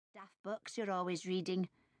daft books you're always reading."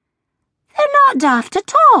 "They're not daft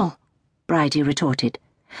at all," Bridie retorted.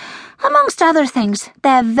 "Amongst other things,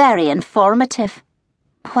 they're very informative.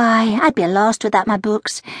 Why, I'd be lost without my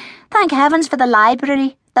books. Thank heavens for the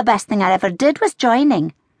library. The best thing I ever did was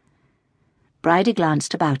joining." Bridie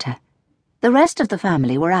glanced about her. The rest of the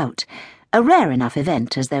family were out, a rare enough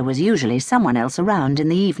event as there was usually someone else around in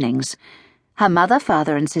the evenings. Her mother,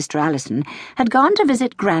 father and sister Alison had gone to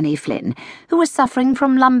visit Granny Flynn, who was suffering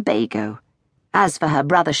from lumbago. As for her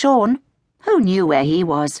brother Sean, who knew where he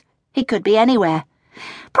was? He could be anywhere,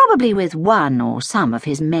 probably with one or some of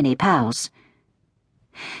his many pals.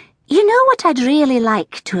 "You know what I'd really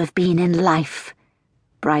like to have been in life?"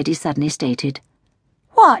 Bridie suddenly stated.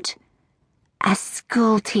 "What?" "A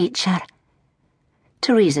school teacher."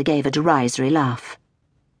 Teresa gave a derisory laugh.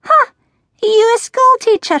 "Huh, you a school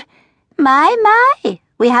teacher? My,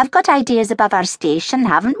 we have got ideas above our station,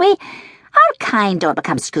 haven't we? Our kind don't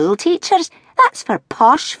become school teachers. That's for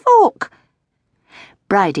posh folk."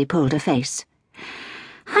 Bridie pulled a face.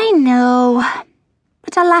 "I know,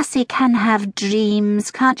 but a lassie can have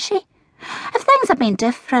dreams, can't she? If things had been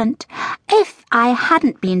different, if I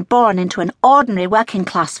hadn't been born into an ordinary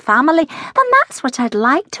working-class family, then that's what I'd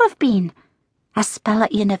like to have been. A spell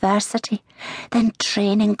at university, then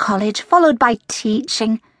training college, followed by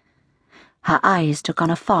teaching." Her eyes took on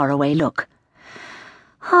a faraway look.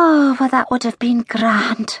 "Oh, well, that would have been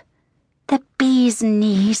grand. The bee's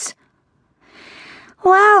knees."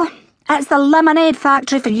 "Well, it's the lemonade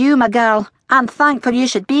factory for you, my girl, and thankful you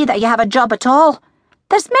should be that you have a job at all.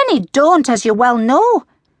 There's many don't, as you well know."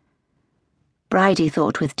 Bridie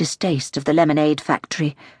thought with distaste of the lemonade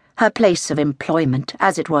factory, her place of employment,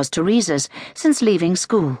 as it was Teresa's, since leaving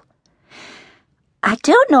school. "I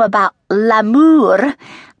don't know about l'amour,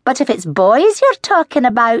 but if it's boys you're talking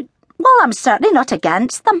about, well, I'm certainly not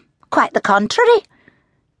against them. Quite the contrary."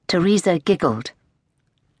 Teresa giggled.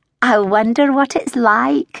 "I wonder what it's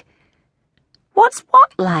like." "What's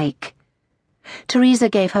what like?" Teresa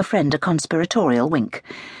gave her friend a conspiratorial wink.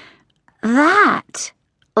 "That,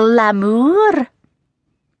 l'amour."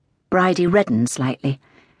 Bridie reddened slightly.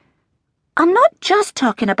 "I'm not just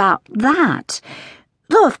talking about that,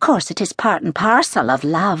 though of course it is part and parcel of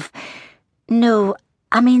love. No,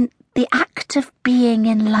 I mean the act of being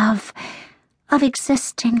in love, of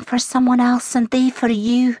existing for someone else and they for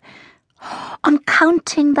you, on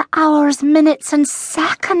counting the hours, minutes and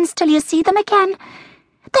seconds till you see them again.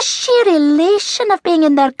 The sheer elation of being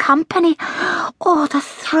in their company. Oh, the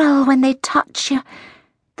thrill when they touch you.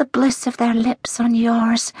 The bliss of their lips on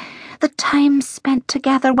yours. The time spent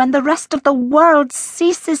together when the rest of the world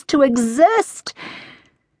ceases to exist."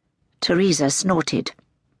 Teresa snorted.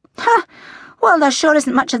 "Ha! Well, there sure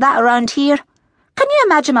isn't much of that around here. Can you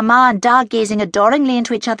imagine Mama and Dad gazing adoringly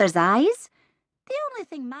into each other's eyes? The only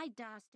thing my dad..."